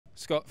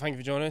Scott, thank you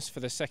for joining us for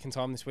the second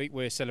time this week.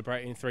 We're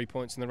celebrating 3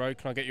 points in the road.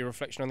 Can I get your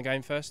reflection on the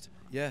game first?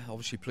 Yeah,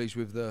 obviously pleased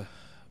with the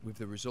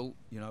result.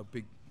 You know,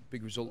 big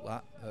result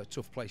that.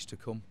 Tough place to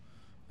come.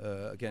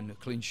 Again, a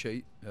clean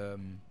sheet. But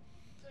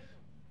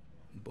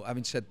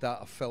having said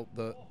that, I felt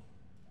that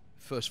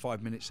first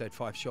 5 minutes they had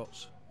 5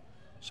 shots,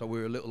 so we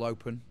were a little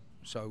open.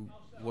 So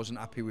wasn't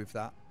happy with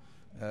that.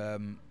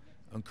 And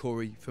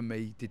Corey, for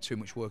me, did too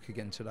much work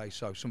again today.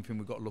 So something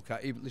we've got to look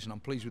at. Even listen, I'm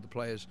pleased with the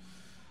players'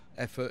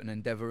 effort and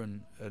endeavour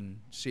and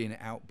seeing it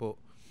out, but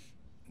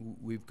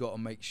we've got to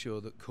make sure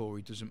that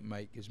Corey doesn't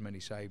make as many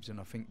saves, and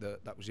I think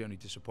that was the only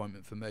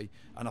disappointment for me.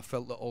 And I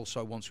felt that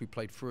also once we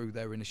played through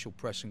their initial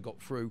press and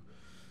got through,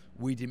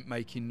 we didn't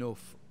make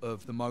enough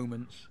of the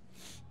moments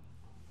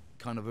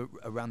kind of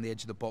around the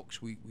edge of the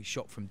box. We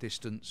shot from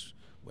distance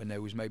when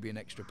there was maybe an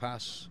extra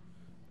pass,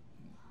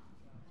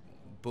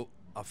 but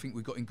I think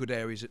we got in good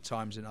areas at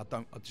times, and I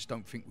just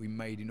don't think we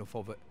made enough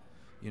of it.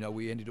 You know,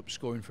 we ended up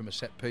scoring from a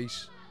set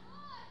piece.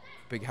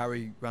 Big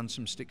Harry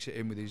Ransom sticks it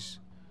in with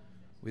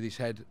his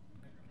head.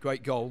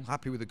 Great goal.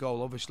 Happy with the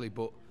goal, obviously,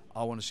 but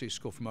I want to see a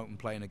score from open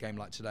play in a game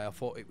like today. I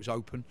thought it was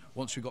open.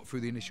 Once we got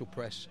through the initial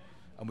press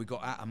and we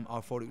got at them, I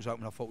thought it was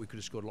open. I thought we could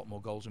have scored a lot more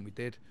goals than we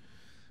did.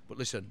 But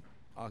listen,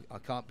 I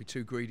can't be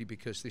too greedy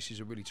because this is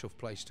a really tough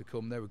place to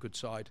come. They're a good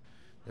side.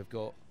 They've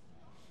got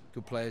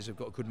good players. They've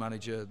got a good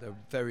manager. They're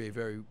very,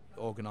 very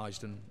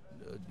organised, and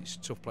it's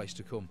a tough place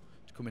to come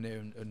in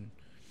here and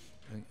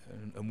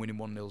winning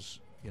 1-0's,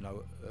 you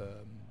know,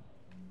 a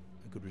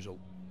good result.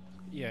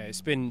 Yeah,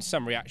 it's been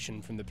some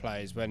reaction from the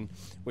players when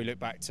we look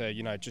back to,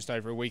 you know, just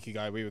over a week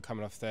ago we were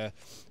coming off the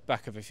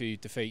back of a few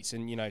defeats,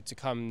 and, you know, to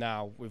come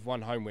now with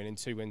 1 home win and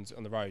 2 wins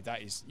on the road,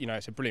 that is, you know,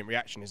 it's a brilliant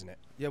reaction, isn't it?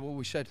 Yeah, well,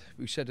 we said,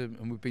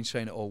 and we've been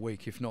saying it all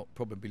week, if not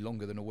probably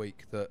longer than a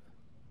week, that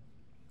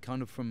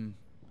kind of from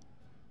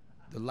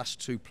the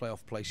last 2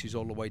 playoff places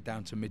all the way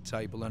down to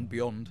mid-table and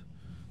beyond,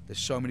 there's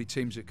so many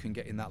teams that can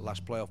get in that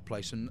last playoff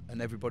place, and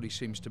everybody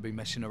seems to be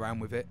messing around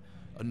with it,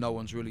 and no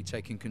one's really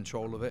taking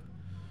control of it.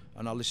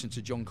 And I listened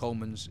to John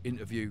Coleman's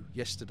interview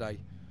yesterday,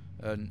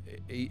 and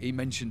he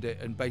mentioned it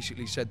and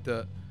basically said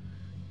that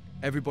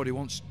everybody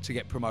wants to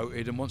get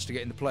promoted and wants to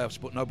get in the playoffs,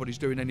 but nobody's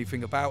doing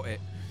anything about it.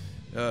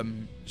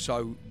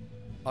 So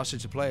I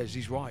said to players,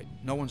 he's right,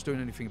 no one's doing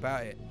anything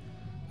about it.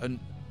 And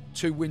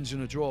 2 wins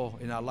and a draw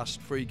in our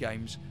last 3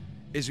 games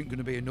isn't going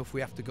to be enough. We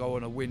have to go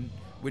on a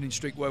winning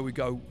streak where we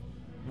go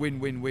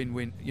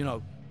win. You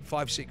know,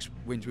 5-6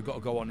 wins we've got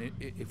to go on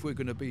if we're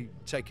going to be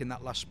taking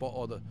that last spot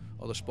or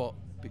the spot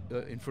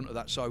in front of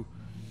that. So,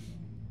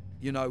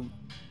 you know,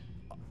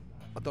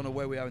 I don't know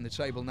where we are in the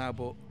table now,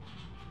 but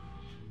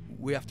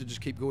we have to just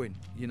keep going.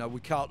 You know,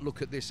 we can't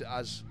look at this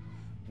as,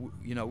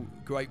 you know,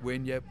 great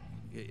win. Yeah,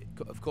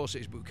 of course it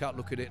is, but we can't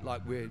look at it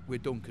like we're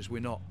done, because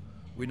we're not.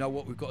 We know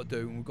what we've got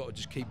to do, and we've got to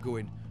just keep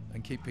going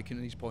and keep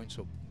picking these points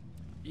up.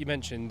 You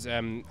mentioned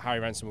Harry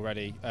Ransom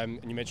already, and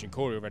you mentioned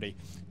Crawley already.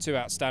 2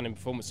 outstanding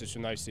performances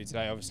from those 2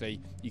 today. Obviously,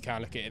 you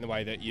can look at it in a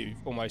way that you're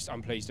almost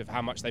unpleased of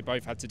how much they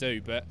both had to do.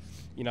 But,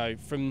 you know,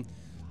 from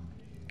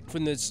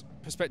the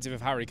perspective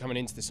of Harry coming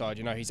into the side,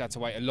 you know, he's had to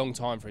wait a long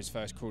time for his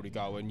first Crawley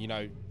goal. And, you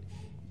know,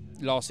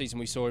 last season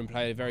we saw him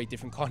play a very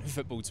different kind of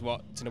football to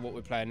what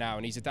we're playing now,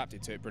 and he's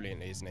adapted to it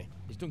brilliantly, isn't he?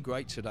 He's done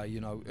great today. You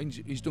know,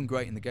 he's done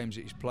great in the games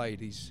that he's played.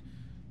 He's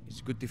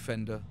a good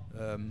defender.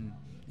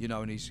 You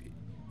know, and he's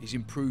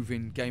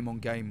improving game on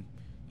game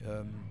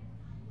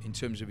in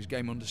terms of his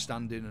game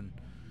understanding,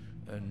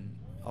 and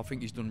I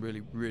think he's done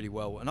really, really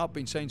well. And I've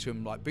been saying to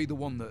him, like, be the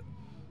one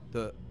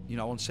that you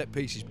know, on set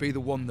pieces, be the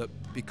one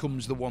that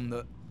becomes the one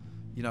that,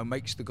 you know,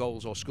 makes the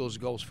goals or scores the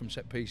goals from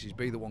set pieces.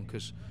 Be the one,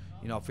 because,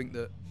 you know, I think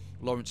that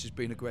Lawrence has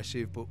been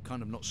aggressive but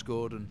kind of not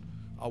scored, and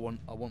I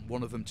want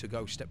one of them to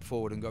go step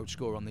forward and go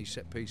score on these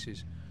set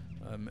pieces.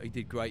 He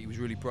did great. He was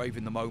really brave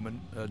in the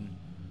moment, and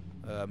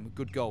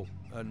good goal,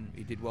 and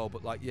he did well.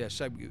 But, like, yeah,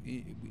 so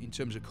in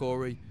terms of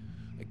Corey,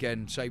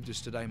 again, saved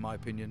us today, in my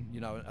opinion. You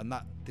know, and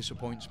that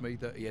disappoints me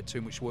that he had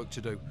too much work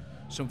to do.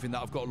 Something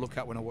that I've got to look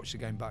at when I watch the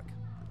game back.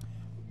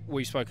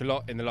 We spoke a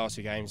lot in the last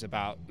 2 games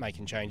about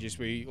making changes.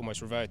 We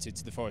almost reverted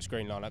to the Forest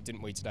Green lineup,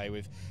 didn't we, today,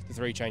 with the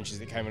 3 changes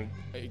that came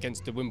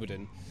against the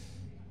Wimbledon.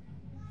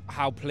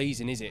 How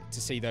pleasing is it to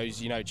see those,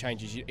 you know,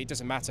 changes? It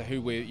doesn't matter who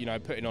we're, you know,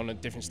 putting on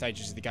at different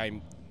stages of the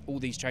game. All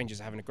these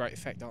changes are having a great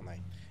effect, aren't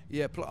they?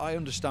 Yeah, I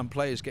understand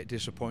players get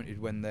disappointed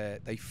when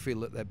they feel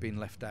that they're being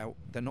left out.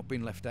 They're not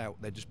being left out,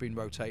 they're just being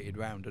rotated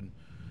round,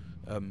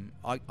 and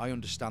I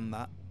understand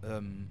that.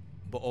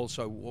 But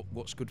also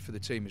what's good for the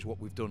team is what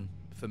we've done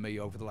for me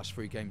over the last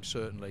 3 games.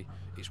 Certainly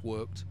it's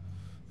worked,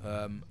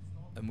 and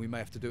we may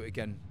have to do it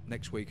again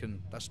next week,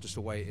 and that's just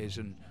the way it is.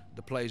 And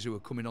the players who are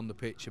coming on the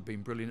pitch have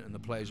been brilliant, and the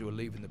players who are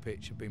leaving the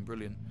pitch have been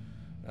brilliant.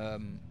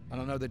 And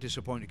I know they're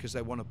disappointed because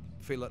they want to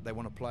feel like they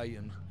want to play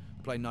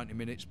 90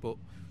 minutes, but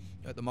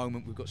at the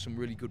moment we've got some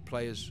really good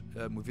players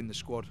within the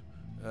squad,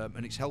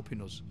 and it's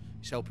helping us.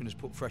 It's helping us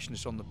put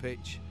freshness on the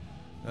pitch,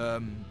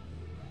 and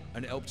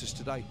it helped us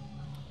today.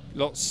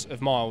 Lots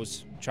of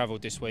miles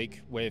travelled this week.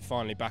 We're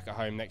finally back at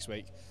home next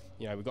week.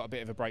 You know, we've got a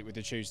bit of a break with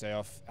the Tuesday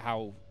off.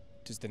 How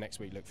does the next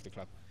week look for the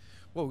club?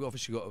 Well, we've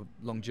obviously got a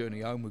long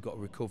journey home. We've got to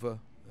recover,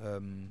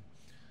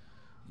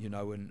 you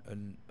know,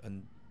 and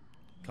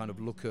kind of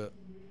look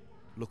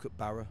at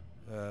Barra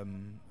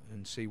and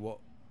see what,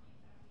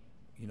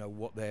 you know,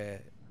 what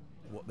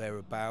they're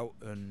about,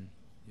 and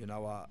you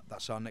know,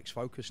 that's our next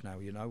focus now.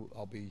 You know,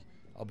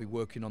 I'll be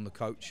working on the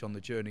coach on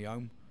the journey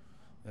home,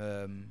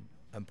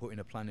 and putting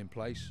a plan in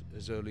place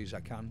as early as I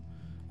can,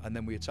 and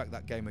then we attack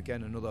that game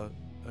again,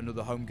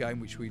 another home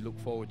game which we look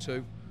forward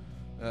to.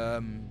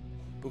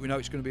 But we know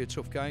it's going to be a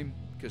tough game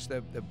because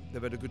they've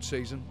had a good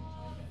season.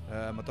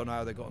 I don't know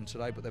how they got on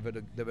today, but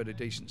they've had a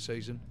decent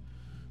season.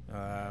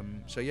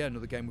 So yeah,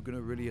 another game we're going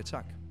to really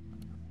attack.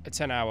 A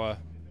 10-hour,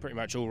 pretty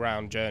much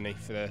all-round journey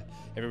for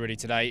everybody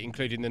today,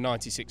 including the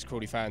 96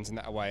 Crawley fans in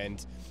that away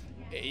end.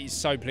 It's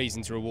so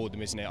pleasing to reward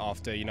them, isn't it?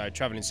 After, you know,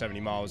 travelling so many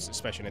miles,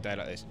 especially on a day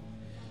like this.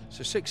 It's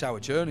a 6-hour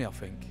journey, I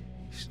think.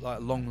 It's like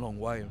a long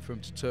way, and for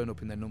them to turn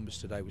up in their numbers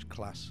today was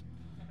class.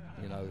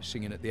 You know,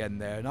 singing at the end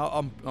there, and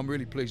I'm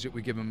really pleased that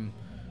we give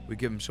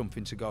them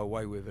something to go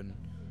away with, and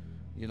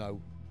you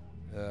know,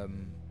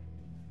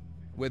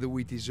 whether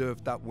we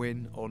deserved that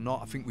win or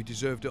not, I think we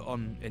deserved it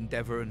on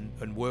endeavour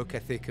and work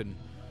ethic and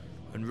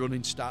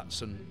running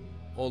stats and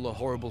all the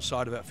horrible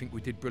side of it. I think we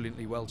did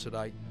brilliantly well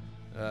today,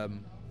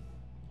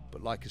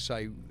 but like I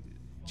say,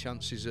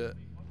 chances at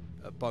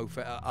both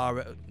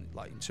are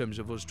like in terms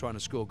of us trying to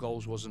score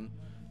goals wasn't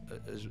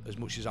as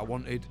much as I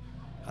wanted.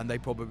 And they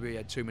probably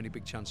had too many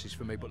big chances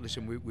for me. But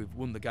listen, we've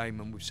won the game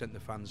and we've sent the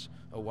fans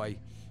away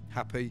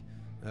happy.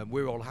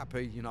 We're all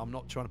happy. You know, I'm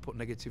not trying to put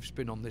negative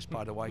spin on this,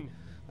 by the way.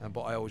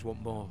 But I always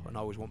want more and I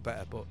always want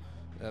better.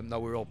 But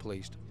no, we're all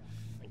pleased.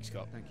 Thanks,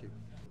 Scott. Thank you.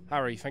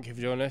 Harry, thank you for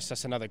joining us.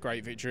 That's another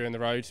great victory on the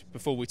road.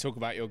 Before we talk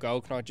about your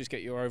goal, can I just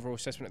get your overall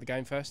assessment of the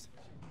game first?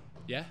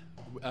 Yeah,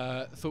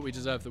 thought we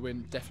deserved the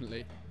win,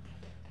 definitely.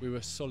 We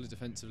were solid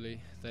defensively.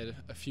 They had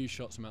a few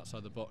shots from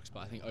outside the box, but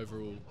I think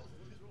overall,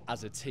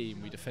 as a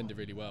team, we defended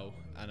really well,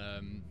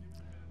 and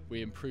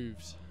we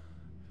improved.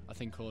 I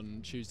think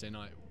on Tuesday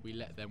night we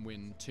let them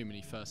win too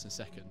many first and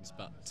seconds,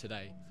 but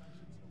today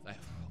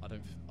I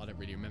don't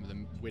really remember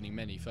them winning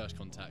many first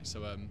contacts.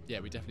 So yeah,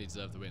 we definitely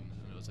deserved the win,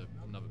 and it was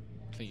another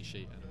clean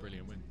sheet and a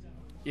brilliant win.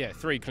 Yeah,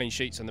 3 clean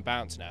sheets on the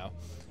bounce now.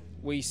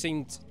 We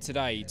seemed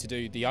today to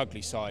do the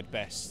ugly side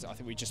best. I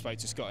think we just spoke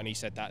to Scott and he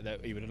said that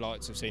he would have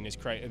liked to have seen us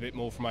create a bit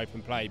more from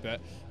open play, but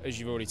as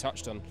you've already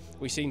touched on,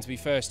 we seemed to be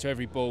first to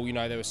every ball. You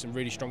know, there were some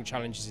really strong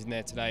challenges in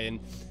there today, and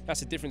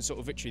that's a different sort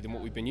of victory than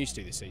what we've been used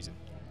to this season.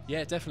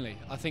 Yeah, definitely.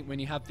 I think when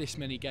you have this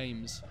many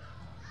games,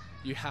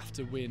 you have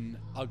to win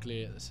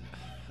ugly,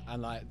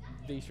 and like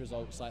these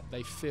results, like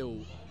they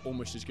feel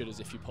almost as good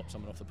as if you pop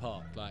someone off the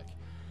park. Like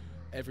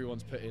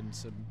everyone's put in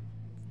some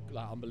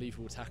like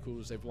unbelievable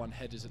tackles. They've won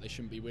headers that they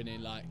shouldn't be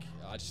winning. Like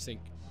I just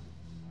think,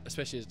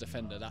 especially as a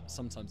defender, that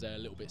sometimes they're a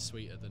little bit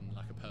sweeter than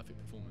like a perfect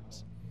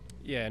performance.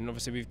 Yeah, and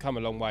obviously we've come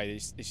a long way.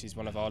 This is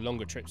one of our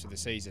longer trips of the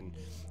season,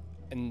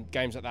 and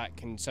games like that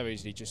can so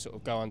easily just sort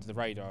of go under the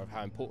radar of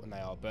how important they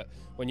are. But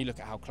when you look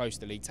at how close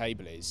the league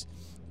table is,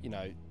 you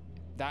know,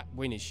 that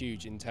win is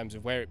huge in terms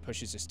of where it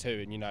pushes us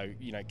to, and you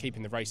know,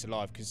 keeping the race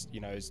alive, because you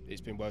know,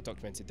 it's been well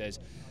documented. There's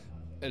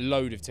a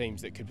load of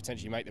teams that could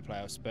potentially make the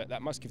playoffs, but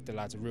that must give the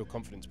lads a real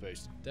confidence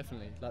boost.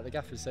 Definitely. Like the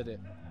Gaffer's said it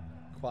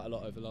quite a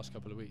lot over the last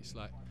couple of weeks.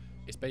 Like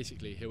it's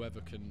basically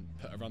whoever can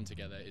put a run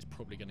together is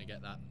probably going to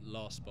get that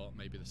last spot,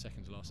 maybe the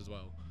second to last as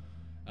well.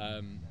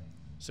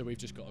 So we've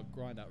just got to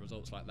grind out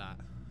results like that,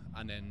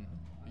 and then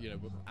you know,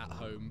 at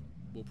home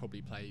we'll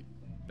probably play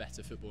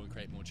better football and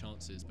create more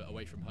chances. But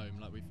away from home,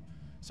 like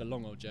it's a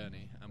long old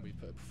journey, and we've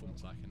put a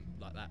performance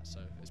like that,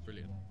 so it's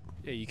brilliant.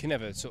 Yeah, you can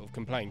never sort of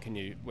complain, can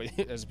you?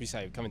 As we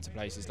say, coming to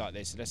places like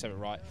this, let's have it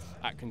right.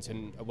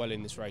 Accrington are well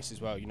in this race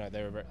as well. You know,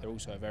 they're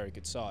also a very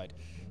good side.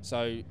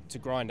 So to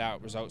grind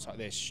out results like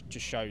this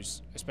just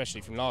shows,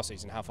 especially from last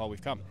season, how far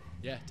we've come.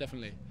 Yeah,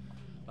 definitely.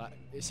 Like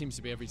it seems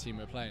to be every team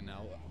we're playing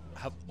now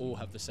all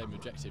have the same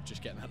objective,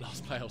 just getting that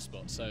last playoff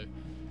spot. So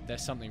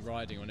there's something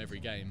riding on every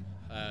game.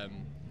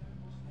 And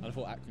I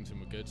thought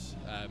Accrington were good,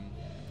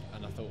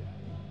 and I thought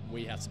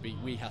we had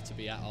to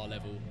be at our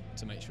level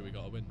to make sure we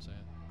got a win. So yeah.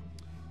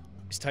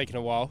 It's taken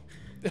a while.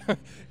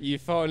 You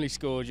finally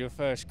scored your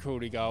first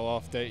Crawley goal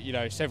after, you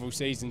know, several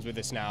seasons with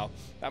us now.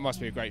 That must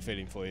be a great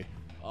feeling for you.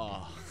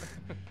 Oh,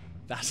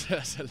 that's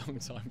a long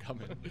time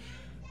coming.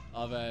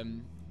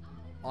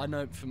 I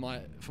know for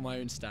my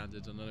own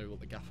standard, and I know what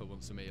the gaffer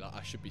wants of me. Like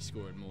I should be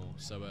scoring more.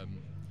 So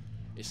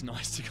it's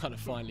nice to kind of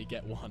finally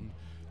get one,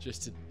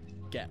 just to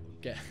get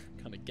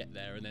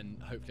there, and then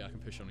hopefully I can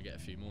push on and get a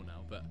few more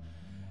now. But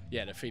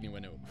yeah, the feeling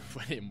when it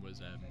went in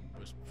was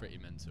pretty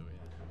mental. Yeah.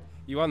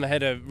 You won the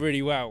header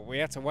really well. We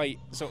had to wait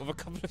sort of a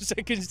couple of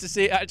seconds to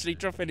see it actually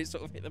drop in. It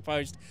sort of hit the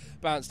post,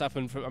 bounced up,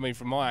 and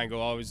from my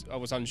angle, I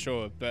was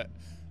unsure, but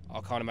I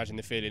can't imagine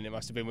the feeling it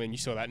must have been when you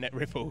saw that net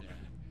ripple.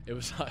 Yeah. It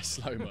was like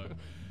slow-mo,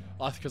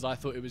 because I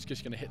thought it was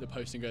just going to hit the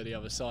post and go the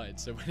other side.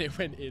 So when it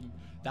went in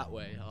that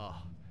way,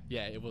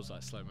 yeah, it was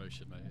like slow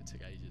motion, mate. It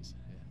took ages.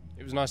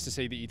 Yeah. It was nice to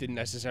see that you didn't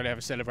necessarily have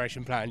a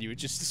celebration plan. You were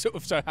just sort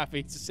of so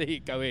happy to see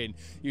it go in.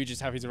 You were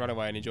just happy to run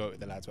away and enjoy it with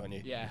the lads, weren't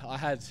you? Yeah,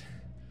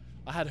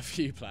 I had a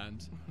few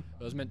planned.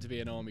 It was meant to be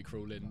an army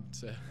crawl in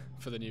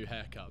for the new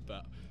haircut,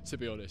 but to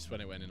be honest,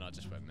 when it went in, I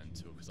just went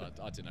mental because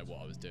I didn't know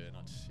what I was doing.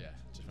 I just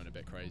went a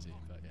bit crazy.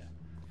 But yeah.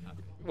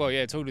 Happy. Well,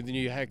 yeah, talking of the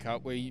new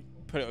haircut, we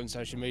put it on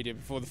social media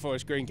before the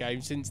Forest Green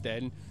game. Since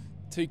then,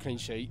 3 clean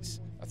sheets,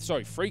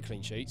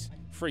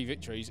 3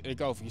 victories, and a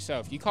goal for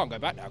yourself. You can't go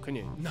back now, can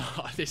you? No,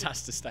 this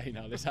has to stay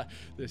now.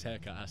 This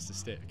haircut has to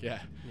stick. Yeah,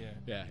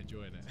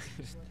 enjoying it.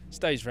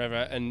 Stays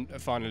forever. And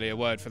finally, a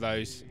word for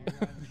those,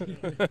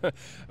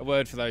 a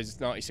word for those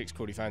 96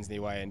 Crawley fans in the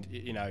away end.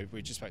 You know,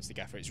 we just spoke to the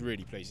gaffer. It's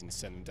really pleasing to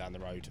send them down the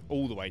road,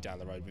 all the way down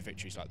the road with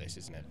victories like this,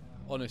 isn't it?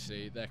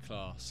 Honestly, they're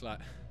class. Like,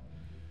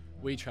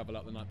 we travel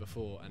up the night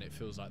before, and it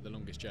feels like the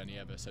longest journey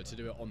ever. So to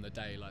do it on the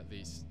day like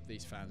these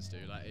fans do,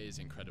 like, it is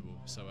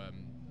incredible. So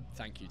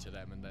thank you to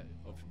them, and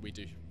we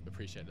do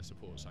appreciate the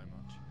support so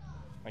much.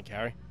 Thank you,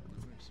 Harry.